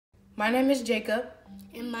My name is Jacob.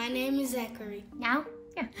 And my name is Zachary. Now?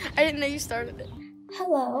 Yeah. I didn't know you started it.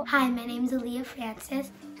 Hello. Hi, my name is Aaliyah Francis.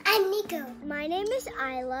 I'm Nico. My name is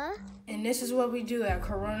Isla. And this is what we do at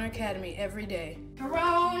Corona Academy every day.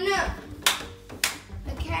 Corona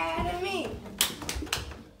Academy.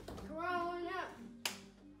 Corona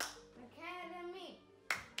Academy.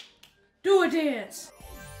 Do a dance.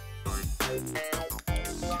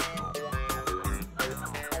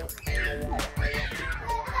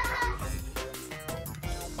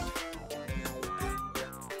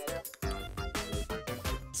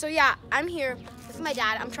 So yeah, I'm here with my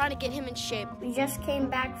dad. I'm trying to get him in shape. We just came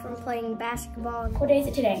back from playing basketball. What day is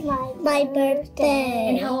it today? My birthday.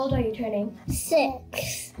 And how old are you turning?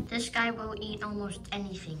 6. This guy will eat almost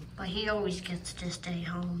anything, but he always gets to stay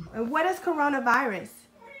home. And what is coronavirus?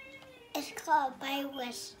 It's called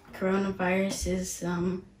virus. Coronavirus is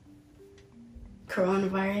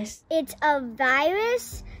coronavirus. It's a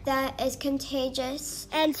virus that is contagious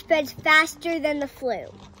and spreads faster than the flu.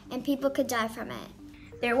 And people could die from it.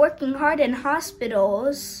 They're working hard in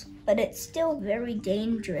hospitals, but it's still very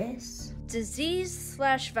dangerous.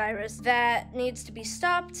 Disease/virus that needs to be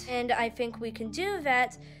stopped, and I think we can do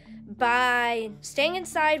that by staying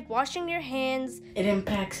inside, washing your hands. It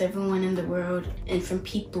impacts everyone in the world, and from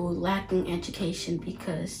people lacking education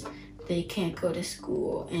because they can't go to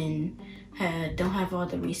school and don't have all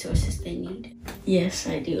the resources they need. Yes,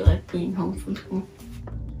 I do like being home from school.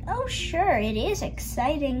 Oh, sure, it is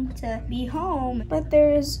exciting to be home, but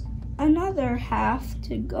there's another half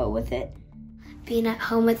to go with it. Being at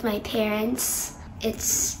home with my parents,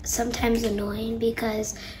 it's sometimes annoying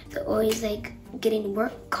because they're always getting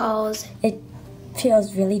work calls. It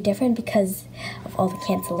feels really different because of all the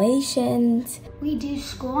cancellations. We do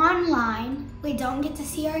school online. We don't get to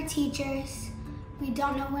see our teachers. We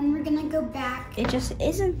don't know when we're gonna go back. It just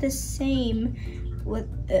isn't the same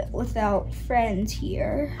without friends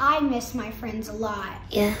here. I miss my friends a lot.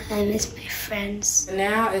 Yeah, I miss my friends.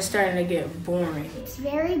 Now it's starting to get boring. It's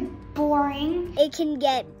very boring. It can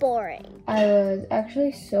get boring. I was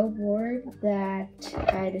actually so bored that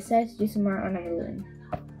I decided to do some art on a balloon.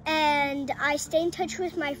 And I stay in touch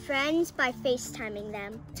with my friends by FaceTiming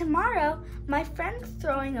them. Tomorrow, my friend's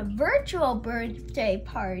throwing a virtual birthday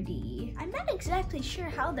party. I'm not exactly sure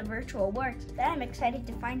how the virtual works, but I'm excited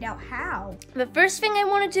to find out how. The first thing I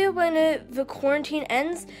want to do when the quarantine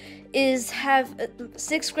ends is have a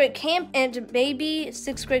 6th grade camp and maybe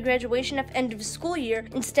 6th grade graduation at the end of the school year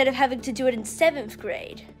instead of having to do it in 7th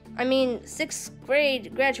grade. I mean, 6th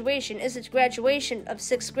grade graduation isn't graduation of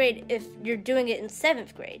 6th grade if you're doing it in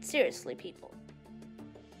 7th grade. Seriously, people.